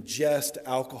to ingest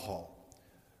alcohol.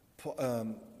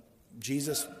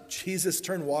 Jesus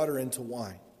turned water into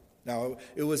wine. Now,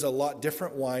 it was a lot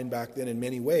different wine back then in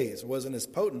many ways. It wasn't as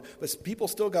potent, but people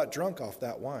still got drunk off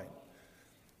that wine.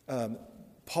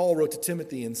 Paul wrote to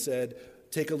Timothy and said,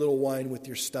 take a little wine with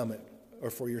your stomach, or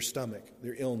for your stomach,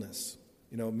 your illness.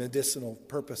 Medicinal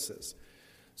purposes.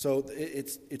 So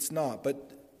it's not.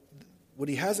 But what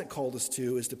he hasn't called us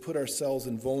to is to put ourselves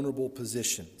in vulnerable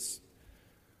positions.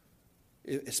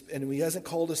 And he hasn't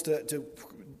called us to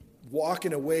walk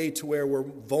in a way to where we're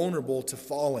vulnerable to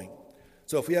falling.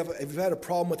 So if we've had a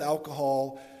problem with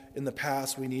alcohol in the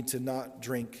past, we need to not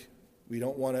drink. We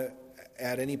don't want to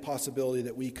add any possibility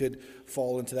that we could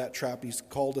fall into that trap. He's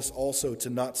called us also to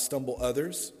not stumble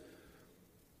others.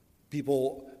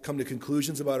 People come to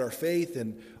conclusions about our faith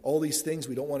and all these things.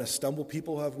 We don't want to stumble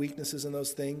people who have weaknesses in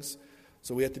those things.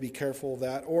 So we have to be careful of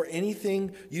that. Or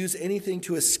use anything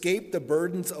to escape the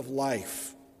burdens of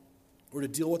life or to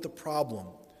deal with the problem.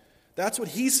 That's what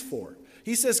he's for.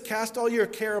 He says, cast all your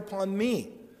care upon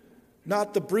me.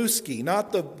 Not the brewski,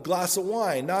 not the glass of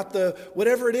wine, not the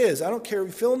whatever it is. I don't care.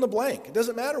 Fill in the blank. It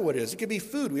doesn't matter what it is. It could be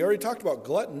food. We already talked about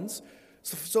gluttons.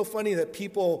 It's so funny that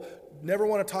people never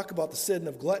want to talk about the sin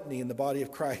of gluttony in the body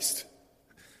of Christ.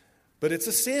 But it's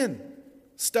a sin.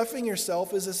 Stuffing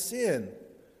yourself is a sin.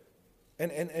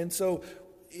 And so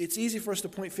it's easy for us to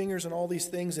point fingers on all these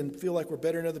things and feel like we're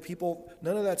better than other people.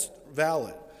 None of that's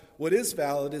valid. What is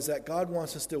valid is that God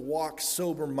wants us to walk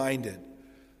sober-minded.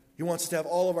 He wants us to have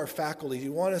all of our faculties. He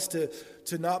wants us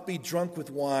to not be drunk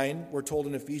with wine, we're told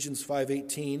in Ephesians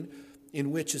 5:18,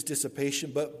 in which is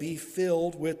dissipation, but be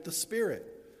filled with the Spirit.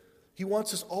 He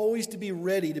wants us always to be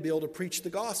ready to be able to preach the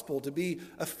gospel, to be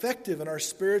effective in our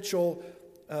spiritual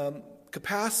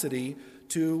capacity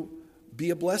to be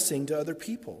a blessing to other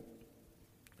people.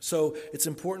 So it's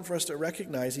important for us to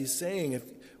recognize he's saying if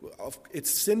it's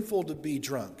sinful to be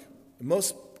drunk.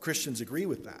 Most Christians agree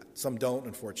with that. Some don't,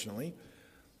 unfortunately.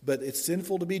 But it's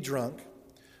sinful to be drunk.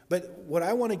 But what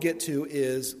I want to get to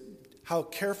is how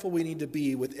careful we need to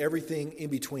be with everything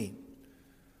in between.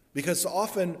 Because so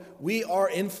often we are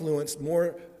influenced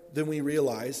more than we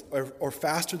realize, or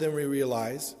faster than we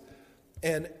realize,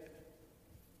 and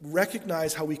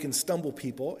recognize how we can stumble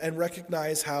people, and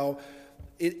recognize how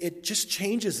it just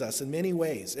changes us in many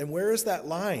ways. And where is that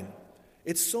line?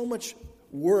 It's so much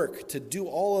work to do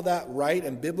all of that right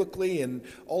and biblically and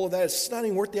all of that. It's not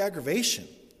even worth the aggravation,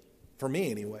 for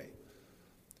me anyway.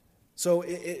 So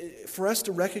for us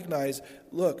to recognize,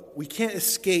 look, we can't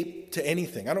escape to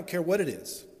anything. I don't care what it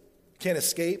is. Can't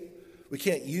escape. We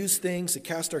can't use things to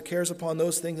cast our cares upon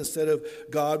those things instead of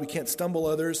God. We can't stumble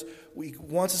others. He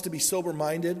wants us to be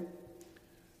sober-minded.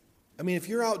 I mean, if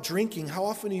you're out drinking, how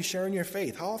often are you sharing your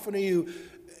faith? How often are you,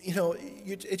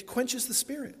 it quenches the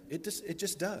spirit. It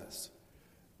just does.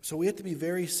 So we have to be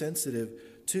very sensitive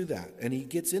to that. And he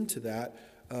gets into that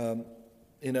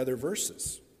in other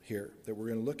verses here that we're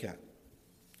going to look at.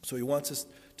 So he wants us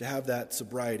to have that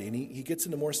sobriety. And he gets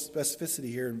into more specificity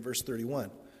here in verse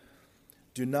 31.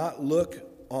 Do not look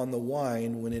on the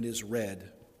wine when it is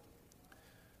red,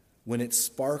 when it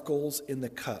sparkles in the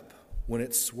cup, when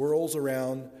it swirls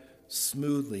around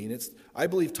smoothly. And it's, I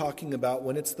believe, talking about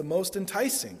when it's the most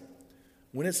enticing,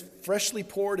 when it's freshly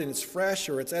poured and it's fresh,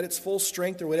 or it's at its full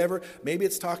strength or whatever. Maybe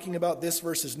it's talking about this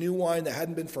versus new wine that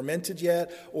hadn't been fermented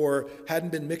yet or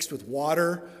hadn't been mixed with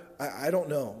water. I don't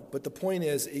know. But the point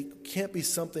is, it can't be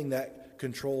something that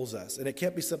controls us. And it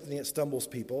can't be something that stumbles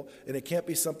people. And it can't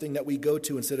be something that we go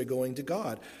to instead of going to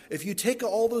God. If you take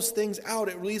all those things out,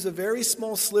 it leaves a very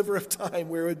small sliver of time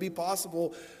where it would be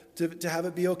possible to have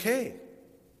it be okay.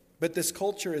 But this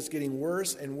culture is getting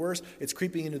worse and worse. It's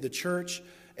creeping into the church.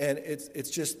 And it's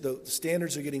just the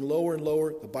standards are getting lower and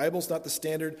lower. The Bible's not the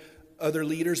standard. Other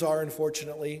leaders are,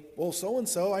 unfortunately. Well,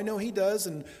 so-and-so, I know he does,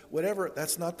 and whatever.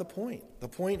 That's not the point. The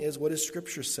point is, what does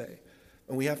Scripture say?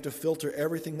 And we have to filter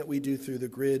everything that we do through the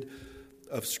grid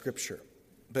of Scripture.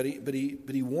 But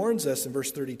he warns us in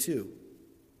verse 32.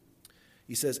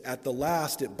 He says, at the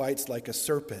last it bites like a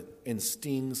serpent and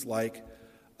stings like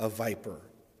a viper.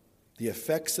 The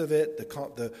effects of it,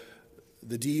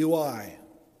 the DUI,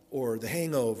 or the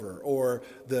hangover, or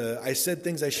I said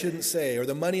things I shouldn't say, or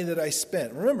the money that I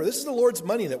spent. Remember, this is the Lord's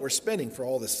money that we're spending for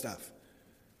all this stuff.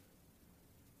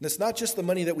 And it's not just the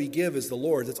money that we give is the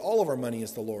Lord's, it's all of our money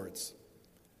is the Lord's.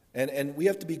 And we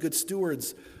have to be good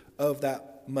stewards of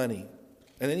that money.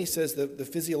 And then he says the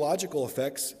physiological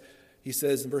effects, he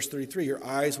says in verse 33, your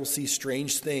eyes will see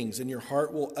strange things, and your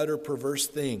heart will utter perverse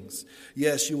things.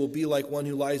 Yes, you will be like one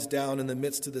who lies down in the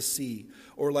midst of the sea,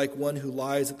 or like one who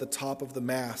lies at the top of the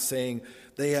mast, saying,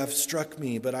 they have struck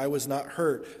me, but I was not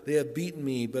hurt. They have beaten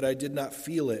me, but I did not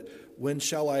feel it. When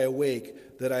shall I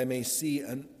awake, that I may see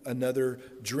another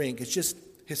drink? It's just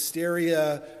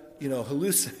hysteria,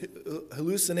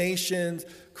 hallucinations,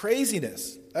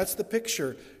 craziness. That's the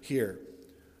picture here.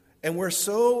 And we're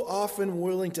so often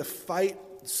willing to fight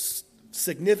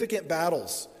significant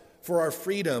battles for our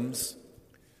freedoms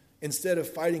instead of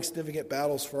fighting significant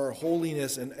battles for our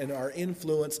holiness and our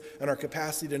influence and our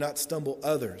capacity to not stumble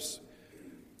others.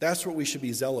 That's what we should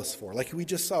be zealous for. Like we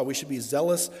just saw, we should be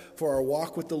zealous for our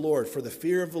walk with the Lord, for the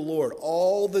fear of the Lord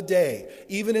all the day,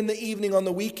 even in the evening on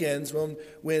the weekends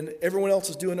when everyone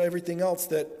else is doing everything else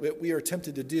that we are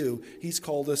tempted to do. He's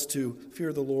called us to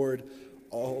fear the Lord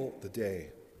all the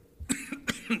day.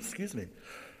 Excuse me.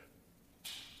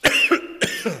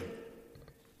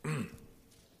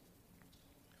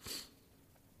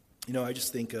 I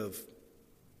just think of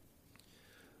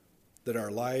that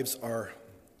our lives are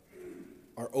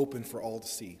open for all to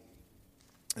see.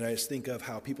 And I just think of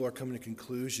how people are coming to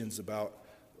conclusions about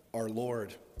our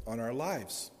Lord on our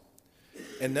lives.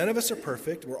 And none of us are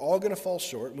perfect. We're all going to fall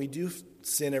short. And we do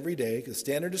sin every day. The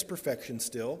standard is perfection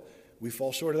still. We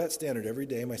fall short of that standard every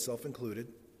day, myself included.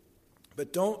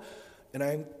 But don't, and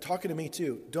I'm talking to me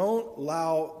too, don't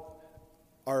allow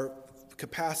our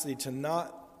capacity to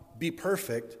not be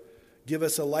perfect give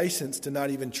us a license to not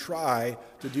even try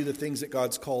to do the things that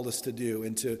God's called us to do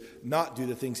and to not do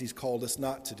the things he's called us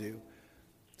not to do.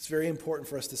 It's very important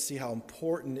for us to see how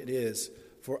important it is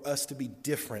for us to be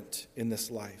different in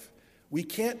this life. We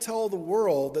can't tell the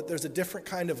world that there's a different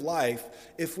kind of life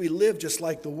if we live just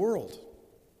like the world.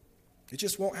 It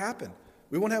just won't happen.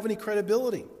 We won't have any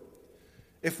credibility.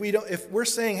 If we're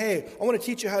saying, hey, I want to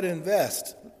teach you how to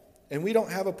invest, and we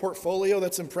don't have a portfolio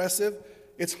that's impressive,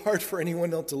 it's hard for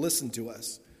anyone else to listen to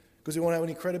us because we won't have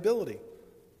any credibility.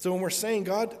 So when we're saying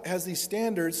God has these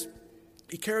standards,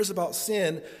 he cares about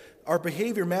sin, our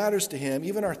behavior matters to him,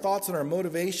 even our thoughts and our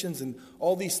motivations and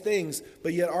all these things,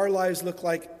 but yet our lives look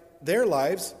like their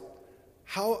lives,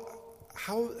 how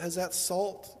is that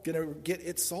salt going to get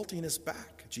its saltiness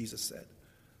back, Jesus said.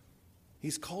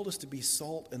 He's called us to be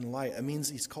salt and light. It means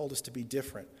he's called us to be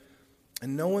different.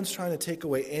 And no one's trying to take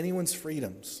away anyone's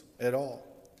freedoms at all.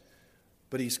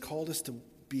 But he's called us to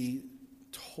be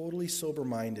totally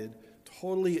sober-minded,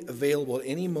 totally available at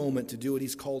any moment to do what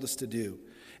he's called us to do.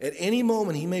 At any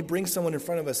moment, he may bring someone in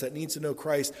front of us that needs to know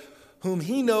Christ, whom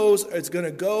he knows is going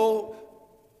to go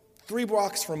 3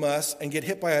 blocks from us and get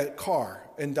hit by a car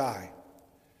and die.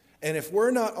 And if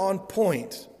we're not on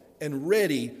point and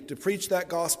ready to preach that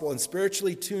gospel and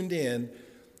spiritually tuned in,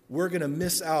 we're going to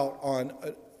miss out on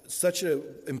such an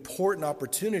important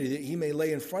opportunity that he may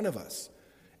lay in front of us.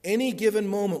 Any given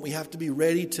moment, we have to be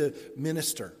ready to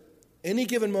minister. Any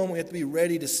given moment, we have to be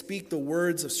ready to speak the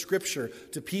words of Scripture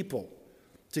to people,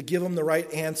 to give them the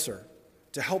right answer,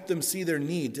 to help them see their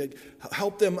need, to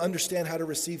help them understand how to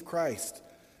receive Christ.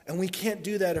 And we can't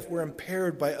do that if we're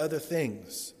impaired by other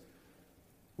things.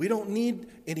 We don't need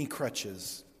any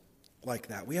crutches like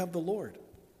that. We have the Lord.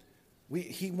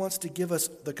 He wants to give us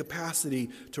the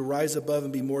capacity to rise above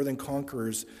and be more than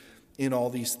conquerors in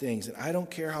all these things. And I don't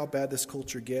care how bad this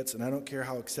culture gets, and I don't care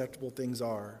how acceptable things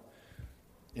are.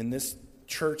 In this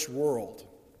church world,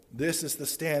 this is the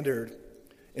standard,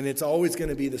 and it's always going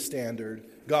to be the standard.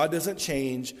 God doesn't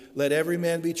change. Let every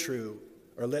man be true,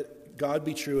 or let God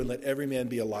be true and let every man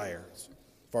be a liar, as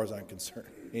far as I'm concerned.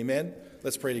 Amen?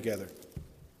 Let's pray together.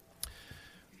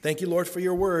 Thank you, Lord, for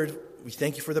your word. We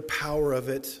thank you for the power of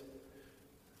it.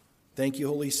 Thank you,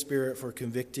 Holy Spirit, for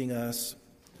convicting us,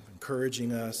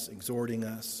 encouraging us, exhorting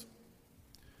us.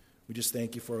 We just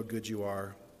thank you for how good you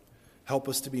are. Help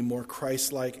us to be more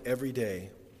Christ-like every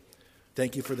day.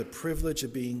 Thank you for the privilege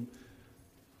of being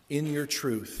in your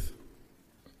truth.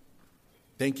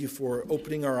 Thank you for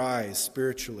opening our eyes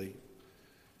spiritually.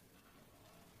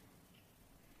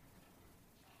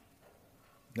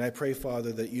 And I pray,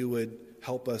 Father, that you would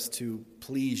help us to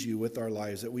please you with our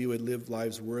lives, that we would live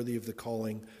lives worthy of the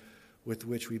calling with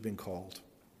which we've been called.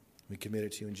 We commit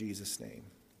it to you in Jesus' name.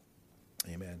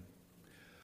 Amen.